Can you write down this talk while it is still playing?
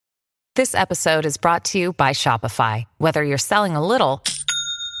This episode is brought to you by Shopify. Whether you're selling a little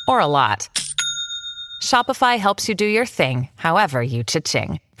or a lot, Shopify helps you do your thing, however you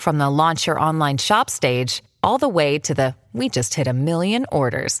cha-ching. From the launch your online shop stage, all the way to the we just hit 1 million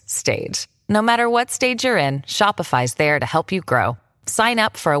orders stage. No matter what stage you're in, Shopify's there to help you grow. Sign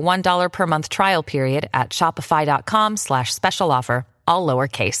up for a $1 per month trial period at shopify.com/special offer, all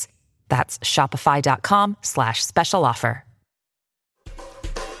lowercase. That's shopify.com/special offer.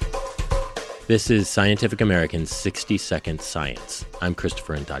 This is Scientific American's 60-Second Science. I'm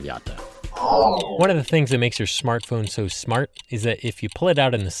Christopher Intagliata. One of the things that makes your smartphone so smart is that if you pull it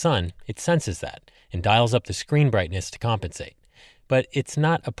out in the sun, it senses that and dials up the screen brightness to compensate. But it's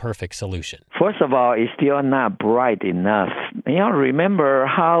not a perfect solution. First of all, it's still not bright enough. Remember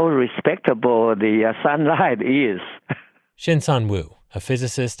how respectable the sunlight is. Shin-San Wu, a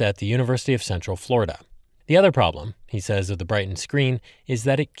physicist at the University of Central Florida. The other problem, he says, of the brightened screen is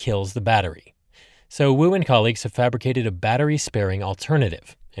that it kills the battery. So Wu and colleagues have fabricated a battery-sparing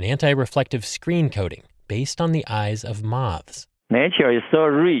alternative, an anti-reflective screen coating based on the eyes of moths. Nature is so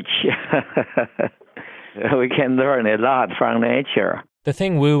rich. We can learn a lot from nature. The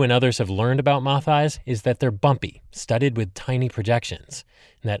thing Wu and others have learned about moth eyes is that they're bumpy, studded with tiny projections.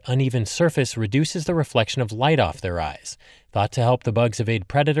 And that uneven surface reduces the reflection of light off their eyes, thought to help the bugs evade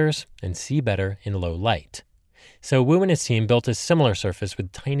predators and see better in low light. So Wu and his team built a similar surface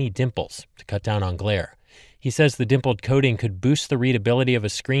with tiny dimples to cut down on glare. He says the dimpled coating could boost the readability of a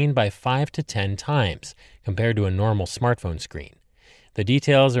screen by 5 to 10 times compared to a normal smartphone screen. The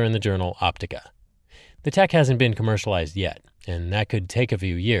details are in the journal Optica. The tech hasn't been commercialized yet, and that could take a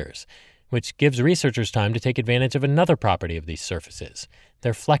few years, which gives researchers time to take advantage of another property of these surfaces.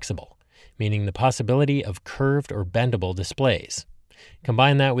 They're flexible, meaning the possibility of curved or bendable displays.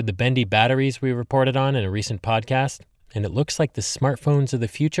 Combine that with the bendy batteries we reported on in a recent podcast, and it looks like the smartphones of the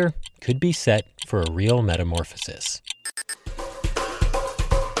future could be set for a real metamorphosis.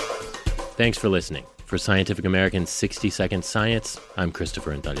 Thanks for listening. For Scientific American's 60-Second Science, I'm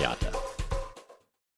Christopher Intagliata.